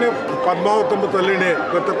దేవదేవుడిని, పద్మావతమ్మ తల్లిని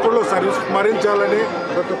ప్రతి ఒక్కళ్ళు స్మరించాలని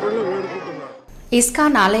ప్రతి ఒక్కళ్ళు వేడుకుంటున్నారు.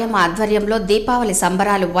 ఇస్కాన్ ఆలయం ఆధ్వర్యంలో దీపావళి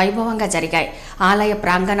సంబరాలు వైభవంగా జరిగాయి. ఆలయ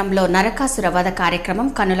ప్రాంగణంలో నరకాసుర వధ కార్యక్రమం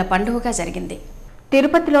కన్నుల పండుగగా జరిగింది.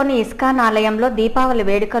 తిరుపతిలోని ఇస్కాన్ ఆలయంలో దీపావళి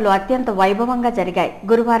వేడుకలు అత్యంత వైభవంగా జరిగాయి.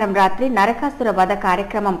 గురువారం రాత్రి నరకాసుర వధ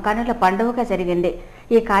కార్యక్రమం కన్నుల పండుగగా జరిగింది.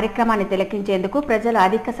 ఈ కార్యక్రమాన్ని తిలకించేందుకు ప్రజలు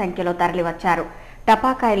అధిక సంఖ్యలో తరలివచ్చారు.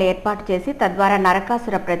 టపాకాయలు ఏర్పాటు చేసి తద్వారా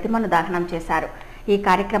నరకాసుర ప్రతిమను దహనం చేశారు. ఈ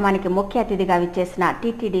కార్యక్రమానికి ముఖ్య అతిథిగా విచ్చేసిన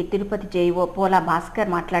టీటీడీ తిరుపతి జేఈఓ పోలా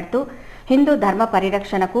భాస్కర్ మాట్లాడుతూ హిందూ ధర్మ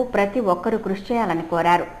పరిరక్షణకు ప్రతి ఒక్కరూ కృషి చేయాలని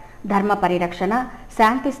కోరారు. ధర్మ పరిరక్షణ,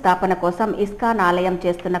 శాంతి స్థాపన కోసం ఇస్కాన్ ఆలయం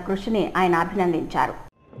చేస్తున్న కృషిని ఆయన అభినందించారు.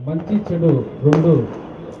 మంచి చెడు రెండు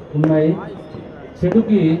ఉన్నాయి.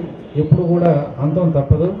 చెడుకి ఎప్పుడు కూడా అంతం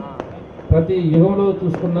తప్పదు. ప్రతి యుగంలో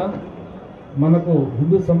చూసుకున్నా మనకు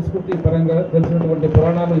హిందూ సంస్కృతి పరంగా తెలిసినటువంటి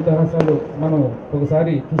పురాణాలు, ఇతిహాసాలు మనం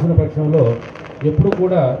ఒకసారి చూసిన పక్షంలో ఎప్పుడు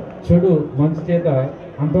కూడా చెడు మంచి చేత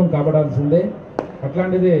అంతం కాబడాల్సిందే.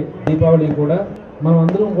 అట్లాంటిదే దీపావళి కూడా. మనం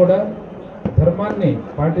అందరం కూడా ధర్మాన్ని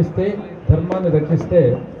పాటిస్తే, ధర్మాన్ని రక్షిస్తే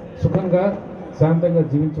సుఖంగా, శాంతంగా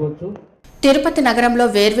జీవించవచ్చు. తిరుపతి నగరంలో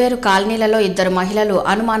వేర్వేరు కాలనీలలో 2 మహిళలు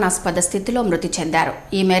అనుమానాస్పద స్థితిలో మృతి చెందారు.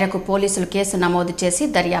 ఈ మేరకు పోలీసులు కేసు నమోదు చేసి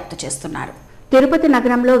దర్యాప్తు చేస్తున్నారు. తిరుపతి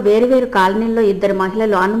నగరంలో వేర్వేరు కాలనీల్లో 2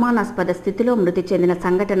 మహిళలు అనుమానాస్పద స్థితిలో మృతి చెందిన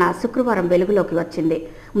సంఘటన శుక్రవారం వెలుగులోకి వచ్చింది.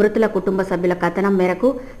 మృతుల కుటుంబ సభ్యుల కథనం మేరకు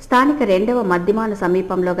స్థానిక 2వ మద్దిమాను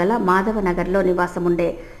సమీపంలో గల మాధవనగర్లో నివాసముండే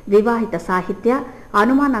వివాహిత సాహిత్య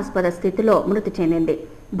అనుమానాస్పద స్థితిలో మృతి చెందింది.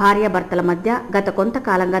 భార్యాభర్తల మధ్య గత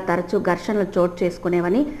కొంతకాలంగా తరచూ ఘర్షణలు చోటు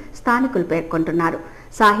చేసుకునేవని స్థానికులు పేర్కొంటున్నారు.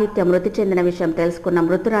 సాహిత్య మృతి చెందిన విషయం తెలుసుకున్న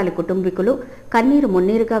మృతురాలి కుటుంబీకులు కన్నీరు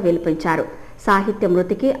మున్నీరుగా వెలిపించారు. సాహిత్య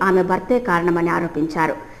మృతికి ఆమె భర్తే కారణమని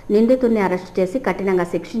ఆరోపించారు. నిందితుడిని అరెస్టు చేసి కఠినంగా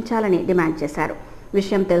శిక్షించాలని డిమాండ్ చేశారు.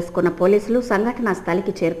 విషయం తెలుసుకున్న పోలీసులు సంఘటనా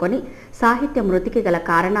స్థలికి చేరుకొని సాహిత్య మృతికి గల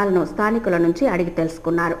కారణాలను స్థానికుల నుంచి అడిగి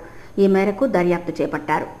తెలుసుకున్నారు. ఈ మేరకు దర్యాప్తు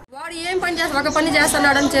చేపట్టారు. వాడు ఏం పని చేస్తాడు, ఒక పని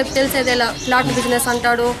చేస్తున్నాడని చెప్పి తెలిసేదేలా. ఫ్లాట్ బిజినెస్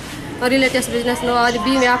అంటాడు, రిలేటివ్స్ బిజినెస్, అది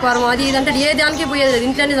బియ్యం వ్యాపారం, అది ఇదంటే ఏ దానికి పోయేది లేదు,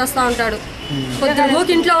 ఇంట్లోనే చేస్తూ ఉంటాడు.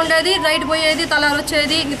 పొద్దులకు ఇంట్లో ఉండేది, రైట్ పోయేది, తలారు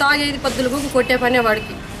వచ్చేది, తాగేది, పొద్దులకు కొట్టే పనే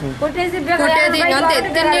వాడికి. కొట్టేది అంతే,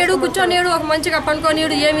 తినేడు, కూర్చొనేడు, ఒక మంచిగా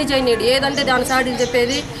పండుకోనేడు, ఏమీ చేయనేడు. ఏదంటే దాని సాటిలు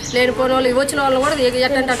చెప్పేది, లేనిపోయిన వాళ్ళు వచ్చిన వాళ్ళు కూడా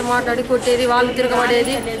ఎట్టంటే అట్ట మాట్లాడి కొట్టేది, వాళ్ళు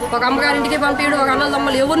తిరగబడేది. ఒక అమ్మగారింటికి పంపేడు, ఒక అన్నల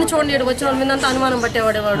తమ్ముళ్ళు ఎవరిని చూడలేడు, వచ్చిన వాళ్ళ మీద అంతా అనుమానం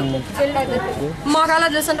పట్టేవాడేవాడు. మాకు అలా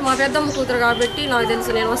తెలుసు అంటే మా పెద్దమ్మ కూతురు కాబట్టి నాకు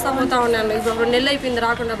తెలుసు. నేను వస్తా పోతా ఉన్నాను, ఇప్పుడు 2 నెలలు అయిపోయింది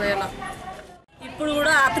రాకుండా పోయాను. ఇప్పుడు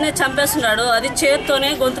కూడా అతనే చంపేస్తున్నాడు, అది చేత్తోనే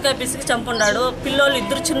గొంతుకాయ పిసికి చంపున్నాడు. పిల్లోళ్ళు,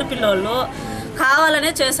 2 చిన్న పిల్లోళ్ళు, కావాలనే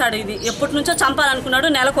చేశాడు. ఇది ఎప్పటి నుంచో చంపాలనుకున్నాడు.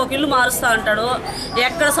 నెలకు 1 ఇల్లు మారుస్తూ ఉంటాడు.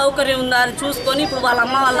 ఎక్కడ సౌకర్యం ఉందా అని చూసుకొని ఇప్పుడు వాళ్ళ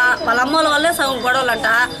అమ్మల వల్లే సగం గొడవలంట.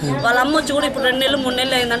 వాళ్ళ అమ్మ వచ్చి కూడా ఇప్పుడు 2 నెలలు 3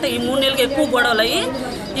 నెలలు అయిందంట. ఈ 3 నెలలకి ఎక్కువ గొడవలు అయ్యి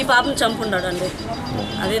ఈ పాపను చంపున్నాడు అండి.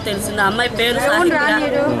 అదే తెలిసింది. అమ్మాయి పేరు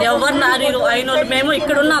ఎవరు రానీరు అయినోళ్ళు. మేము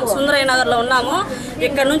ఇక్కడ ఉన్నాము, సుందరయ్య నగర్లో ఉన్నాము.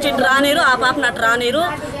 ఇక్కడ నుంచి ఇటు రానీరు, ఆ పాపను అటు రానీరు,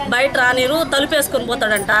 బయట రానీరు. తలుపు వేసుకొని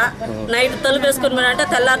పోతాడంట. నైట్ తలుపు వేసుకొని పోయాడంటే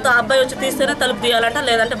తెల్లారితో అబ్బాయి వచ్చి తీస్తేనే తలుపు తీయాలంట,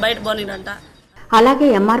 లేదంటే బయట పోనీడంట. అలాగే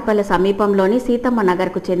ఎంఆర్పల్లె సమీపంలోని సీతమ్మ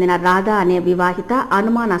నగర్కు చెందిన రాధా అనే వివాహిత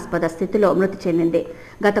అనుమానాస్పద స్థితిలో మృతి చెందింది.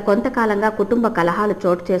 గత కొంతకాలంగా కుటుంబ కలహాలు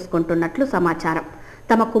చోటు చేసుకుంటున్నట్లు సమాచారం.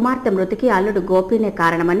 తమ కుమార్తె మృతికి అల్లుడు గోపీనే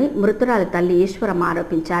కారణమని మృతురాలి తల్లి ఈశ్వరమ్మ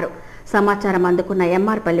ఆరోపించారు. సమాచారం అందుకున్న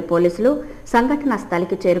ఎంఆర్పల్లి పోలీసులు సంఘటనా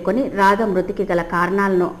స్థలికి చేరుకుని రాధా మృతికి గల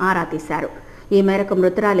కారణాలను ఆరా తీశారు. ఈ మేరకు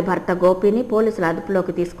మృతురాలి భర్త గోపీని పోలీసులు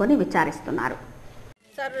అదుపులోకి తీసుకుని విచారిస్తున్నారు.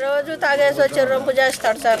 సార్ రోజు తాగేసి వచ్చి రొంపు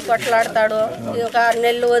చేస్తాడు సార్, కొట్లాడతాడు. ఒక 6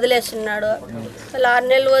 నెలలు వదిలేస్తున్నాడు. అలా 6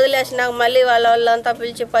 నెలలు వదిలేసినాక మళ్ళీ వాళ్ళంతా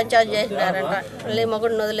పిలిచి పంచాయతీ చేసినారంట. మళ్ళీ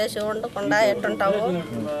మొగుడిని వదిలేసి ఉండకుండా ఎట్టుంటాము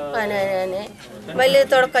అని మళ్ళీ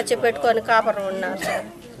తొడకొచ్చి పెట్టుకొని కాపరం ఉన్నారు సార్.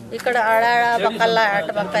 ఇక్కడ ఆడ పక్కల్లా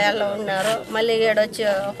అట్ట పక్క ఎలా ఉన్నారు. మళ్ళీ ఈడొచ్చి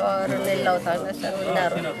ఒక 2 నెలలు అవుతాను సార్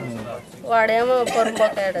ఉన్నారు. వాడేమో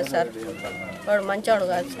పొరపోకాడు సార్, వాడు మంచోడు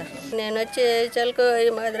కాదు సార్. నేను వచ్చి చెలకు ఈ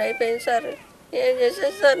మాదిరి అయిపోయింది సార్. ఏం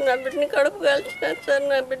చేసేది సార్, నా బిడ్డని కడుపు కాల్చినాడు సార్,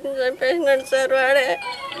 నా బిడ్డని చంపేసినాడు సార్. వాడే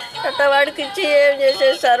అట్లా వాడికి ఇచ్చి ఏం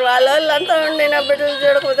చేసేది సార్. వాళ్ళంతా ఉండి నా బిడ్డలు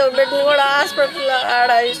చూడకపోతే బిడ్డని కూడా హాస్పిటల్లో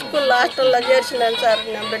ఆడ స్కూల్ హాస్టల్లో చేర్చినాను సార్.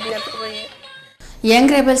 నా బిడ్డని ఎత్తుకుపోయి.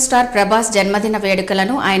 యంగ్ రెబల్ స్టార్ ప్రభాస్ జన్మదిన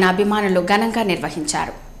వేడుకలను ఆయన అభిమానులు ఘనంగా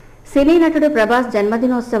నిర్వహించారు. సినీ నటుడు ప్రభాస్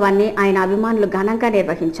జన్మదినోత్సవాన్ని ఆయన అభిమానులు ఘనంగా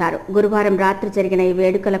నిర్వహించారు. గురువారం రాత్రి జరిగిన ఈ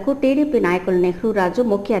వేడుకలకు టీడీపీ నాయకులు నెహ్రూరాజు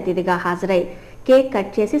ముఖ్య అతిథిగా హాజరై కేక్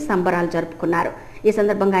కట్ చేసి సంబరాలు జరుపుకున్నారు. ఈ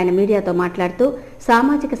సందర్భంగా ఆయన మీడియాతో మాట్లాడుతూ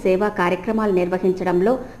సామాజిక సేవా కార్యక్రమాలు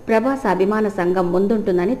నిర్వహించడంలో ప్రభాస్ అభిమాన సంఘం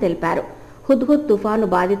ముందుంటుందని తెలిపారు. హుద్హుద్ తుఫాను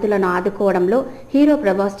బాధితులను ఆదుకోవడంలో హీరో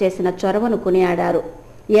ప్రభాస్ చేసిన చొరవను కొనియాడారు.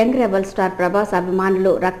 యంగ్ రెబల్ స్టార్ ప్రభాస్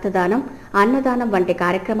అభిమానులు రక్తదానం, అన్నదానం వంటి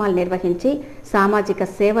కార్యక్రమాలు నిర్వహించి సామాజిక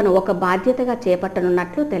సేవను ఒక బాధ్యతగా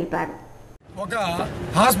చేపట్టనున్నట్లు తెలిపారు. ఒక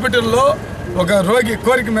హాస్పిటల్లో ఒక రోగి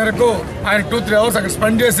కోరిక మేరకు ఆయన 2-3 అవర్స్ అక్కడ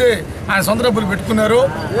స్పెండ్ చేసి ఆయన సొంత డబ్బులు పెట్టుకున్నారు.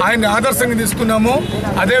 ఆయన్ని ఆదర్శంగా తీసుకున్నాము.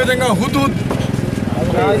 అదేవిధంగా హుద్హుద్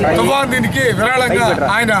తుఫాన్ దీనికి విరాళంగా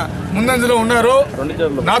ఆయన ముందంజలో ఉన్నారు.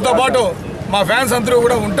 నాతో పాటు మా ఫ్యాన్స్ అందరూ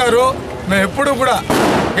కూడా ఉంటారు. మేము ఎప్పుడూ కూడా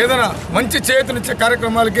ఏదైనా మంచి చేతునిచ్చే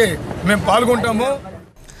కార్యక్రమాలకి మేము పాల్గొంటాము.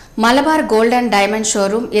 Malabar gold and diamond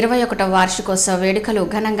showroom 21వ వార్షికోత్సవ వేడుకలు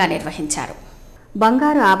ఘనంగా నిర్వహించారు.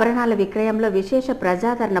 బంగారు ఆభరణాల విక్రయంలో విశేష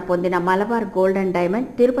ప్రజాదరణ పొందిన Malabar gold and diamond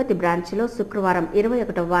Tirupati బ్రాంచ్లో శుక్రవారం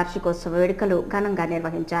 21వ వార్షికోత్సవ వేడుకలు ఘనంగా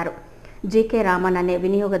నిర్వహించారు. జీకే రామన్ అనే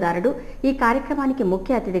వినియోగదారుడు ఈ కార్యక్రమానికి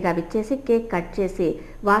ముఖ్య అతిథిగా విచ్చేసి కేక్ కట్ చేసి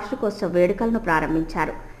వార్షికోత్సవ వేడుకలను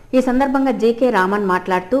ప్రారంభించారు. ఈ సందర్భంగా జీకే రామన్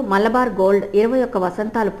మాట్లాడుతూ మలబార్ గోల్డ్ 21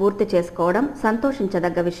 వసంతాలు పూర్తి చేసుకోవడం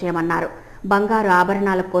సంతోషించదగ్గ విషయమన్నారు. బంగారు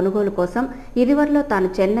ఆభరణాల కొనుగోలు కోసం ఇదివరలో తాను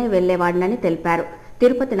చెన్నై వెళ్లేవాడినని తెలిపారు.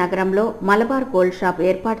 తిరుపతి నగరంలో మలబార్ గోల్డ్ షాప్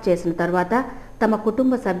ఏర్పాటు చేసిన తరువాత తమ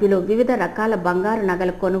కుటుంబ సభ్యులు వివిధ రకాల బంగారు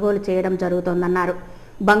నగలు కొనుగోలు చేయడం జరుగుతోందన్నారు.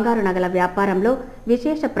 బంగారు నగల వ్యాపారంలో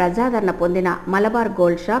విశేష ప్రజాదరణ పొందిన మలబార్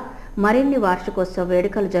గోల్డ్ షాప్ మరిన్ని వార్షికోత్సవ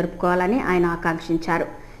వేడుకలు జరుపుకోవాలని ఆయన ఆకాంక్షించారు.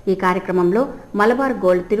 ఈ కార్యక్రమంలో Malabar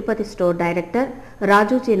gold Tirupati store director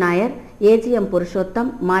రాజూజీ Nair, AGM Purushottam,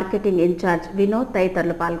 marketing incharge Vinod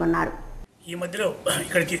తదితరులు పాల్గొన్నారు. ఈ మధ్యలో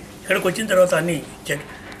ఇక్కడికి వచ్చిన తర్వాత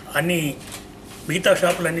అన్ని మిగతా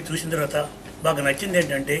షాపులన్నీ చూసిన తర్వాత బాగా నచ్చింది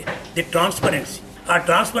ఏంటంటే ది ట్రాన్స్పరెన్సీ. ఆ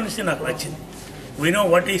ట్రాన్స్పరెన్సీ నాకు నచ్చింది. వీ నో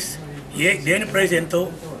వాట్ ఈస్ దేని ప్రైస్ ఎంతో,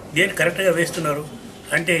 దేని కరెక్ట్గా వేస్తున్నారు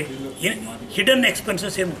అంటే హిడెన్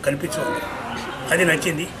ఎక్స్పెన్సెస్ ఏం కనిపించవు. అది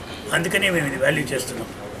నచ్చింది. అందుకనే మేము ఇది వాల్యూ చేస్తున్నాం.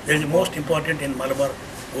 That is most important in Malabar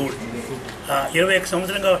gold. 21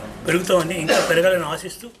 సంవత్సరంగా పెరుగుతామని ఇంకా పెరగాలని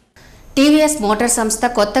ఆశిస్తూ టీవీఎస్ మోటార్ సంస్థ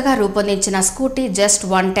కొత్తగా రూపొందించిన స్కూటీ జస్ట్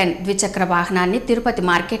 110 ద్విచక్ర వాహనాన్ని తిరుపతి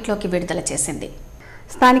మార్కెట్లోకి విడుదల చేసింది.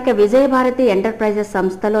 స్థానిక విజయభారతి ఎంటర్ప్రైజెస్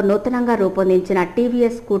సంస్థలో నూతనంగా రూపొందించిన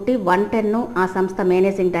టీవీఎస్ స్కూటీ 110ను ఆ సంస్థ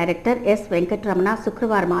మేనేజింగ్ డైరెక్టర్ ఎస్ వెంకటరమణ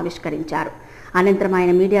శుక్రవారం ఆవిష్కరించారు. అనంతరం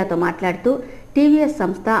ఆయన మీడియాతో మాట్లాడుతూ టీవీఎస్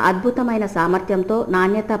సంస్థ అద్భుతమైన సామర్థ్యంతో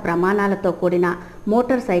నాణ్యత ప్రమాణాలతో కూడిన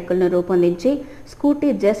మోటార్ సైకిల్ను రూపొందించి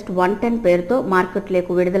స్కూటీ జస్ట్ 110 పేరుతో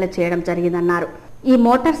మార్కెట్లోకి విడుదల చేయడం జరిగిందన్నారు. ఈ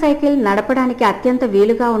మోటార్ సైకిల్ నడపడానికి అత్యంత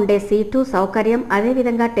వీలుగా ఉండే సీటు సౌకర్యం,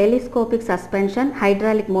 అదేవిధంగా టెలిస్కోపిక్ సస్పెన్షన్,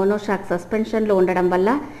 హైడ్రాలిక్ మోనోషాక్ సస్పెన్షన్లు ఉండడం వల్ల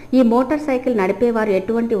ఈ మోటార్ సైకిల్ నడిపేవారు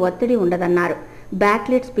ఎటువంటి ఒత్తిడి ఉండదన్నారు.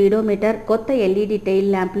 బ్యాక్లైట్ స్పీడోమీటర్, కొత్త ఎల్ఈడి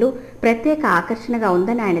టెయిల్ ల్యాంప్లు ప్రత్యేక ఆకర్షణగా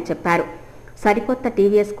ఉందని ఆయన చెప్పారు. సరికొత్త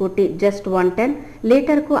టీవీఎస్ స్కూటీ జస్ట్ 110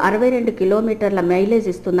 లీటర్కు 62 కిలోమీటర్ల మైలేజ్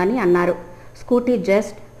ఇస్తుందని అన్నారు. Scooty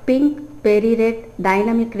just, pink, peri red,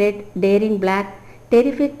 dynamic red, daring black,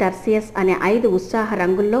 terrific టర్సియస్ అనే 5 ఉత్సాహ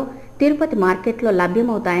రంగుల్లో తిరుపతి మార్కెట్లో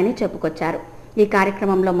లభ్యమవుతాయని చెప్పుకొచ్చారు. ఈ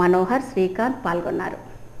కార్యక్రమంలో మనోహర్, శ్రీకాంత్ పాల్గొన్నారు.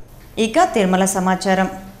 ఇక తిరుమల సమాచారం.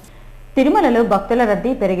 తిరుమలలో భక్తుల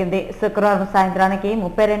రద్దీ పెరిగింది. శుక్రవారం సాయంత్రానికి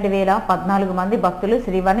 32,014 మంది భక్తులు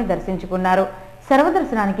శ్రీవారిని దర్శించుకున్నారు.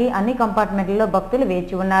 సర్వదర్శనానికి అన్ని కంపార్ట్మెంట్లలో భక్తులు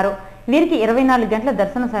వేచి ఉన్నారు. వీరికి 24 గంటల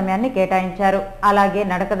దర్శన సమయాన్ని కేటాయించారు. అలాగే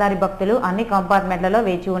నడకదారి భక్తులు అన్ని కంపార్ట్మెంట్లలో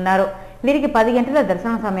వేచి ఉన్నారు. వీరికి 10 గంటల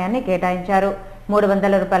దర్శన సమయాన్ని కేటాయించారు.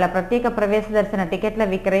 300 రూపాయల ప్రత్యేక ప్రవేశ దర్శన టికెట్ల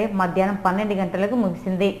విక్రయం మధ్యాహ్నం 12 గంటలకు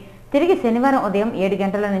ముగిసింది. తిరిగి శనివారం ఉదయం 7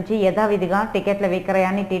 గంటల నుంచి యథావిధిగా టికెట్ల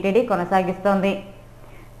విక్రయాన్ని టీటీడీ కొనసాగిస్తోంది.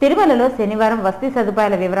 తిరుమలలో శనివారం వసతి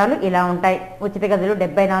సదుపాయాల వివరాలు ఇలా ఉంటాయి. ఉచిత గదులు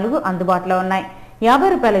 74 అందుబాటులో ఉన్నాయి. 50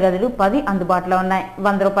 రూపాయల గదులు 10 అందుబాటులో ఉన్నాయి.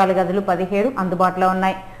 100 రూపాయల గదులు 17 అందుబాటులో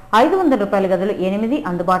ఉన్నాయి. 500 రూపాయల గదులు 8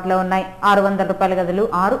 అందుబాటులో ఉన్నాయి. 600 రూపాయల గదులు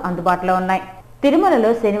 6 అందుబాటులో ఉన్నాయి.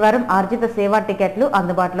 తిరుమలలో శనివారం ఆర్జిత సేవా టికెట్లు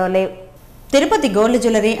అందుబాటులో లేవు. Tirupati gold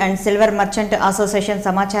jewellery and silver merchant association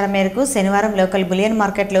సమాచారం మేరకు శనివారం లోకల్ బులియన్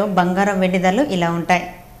మార్కెట్లో బంగారం, వెండి ధరలు ఇలా ఉంటాయి.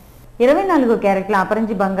 24 క్యారెట్ల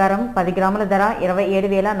అపరంజి బంగారం 10 గ్రాముల ధర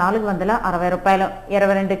 27,460 రూపాయలు.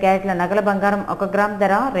 22 క్యారెట్ల నగల బంగారం 1 గ్రామ్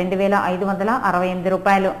ధర 2,568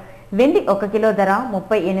 రూపాయలు. వెండి 1 కిలో ధర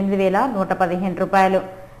 38,115 రూపాయలు.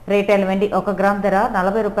 రీటైల్ వెండి 1 గ్రామ్ ధర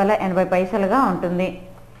 40 రూపాయల 80 పైసలుగా ఉంటుంది.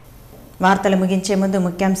 వార్తలు ముగించే ముందు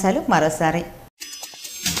ముఖ్యాంశాలు మరోసారి.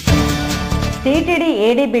 టీటీడీ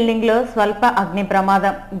ఏడీ బిల్డింగ్లో స్వల్ప అగ్ని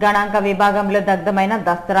ప్రమాదం. గణాంక విభాగంలో దగ్ధమైన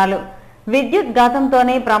దస్త్రాలు. విద్యుత్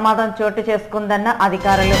ఘాతంతోనే ప్రమాదం చోటు చేసుకుందన్న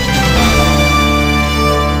అధికారులు.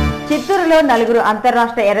 చిత్తూరులో 4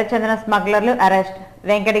 అంతర్రాష్ట్ర ఎర్రచందన స్మగ్లర్లు అరెస్ట్.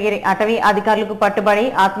 వెంకటగిరి అటవీ అధికారులకు పట్టుబడి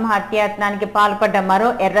ఆత్మహత్యాయత్నానికి పాల్పడ్డ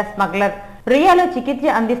మరో ఎర్ర స్మగ్లర్. రియాలో చికిత్స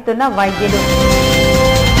అందిస్తున్న వైద్యులు.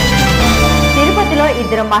 తిరుపతిలో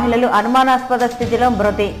 2 మహిళలు అనుమానాస్పద స్థితిలో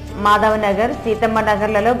మృతి. మాధవ్ నగర్, సీతమ్మ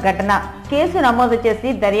నగర్లలో ఘటన. కేసు నమోదు చేసి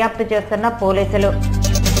దర్యాప్తు చేస్తున్న పోలీసులు.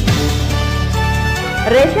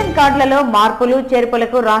 రేషన్ కార్డులలో మార్పులు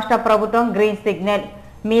చేర్పులకు రాష్ట్ర ప్రభుత్వం గ్రీన్ సిగ్నల్.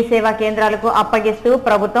 మీ సేవా కేంద్రాలకు అప్పగిస్తూ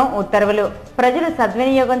ప్రభుత్వం ఉత్తర్వులు. ప్రజలు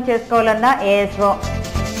సద్వినియోగం చేసుకోవాలన్న ఏఎస్ఓ.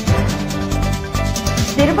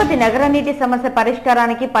 తిరుపతి నగర నీటి సమస్య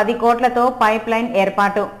పరిష్కారానికి 10 కోట్లతో పైప్ లైన్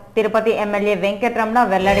ఏర్పాటు. తిరుపతి ఎమ్మెల్యే వెంకటరమణ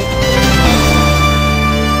వెల్లడి.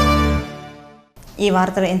 ఈ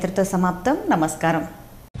వార్తలు ఇంతటితో సమాప్తం. నమస్కారం.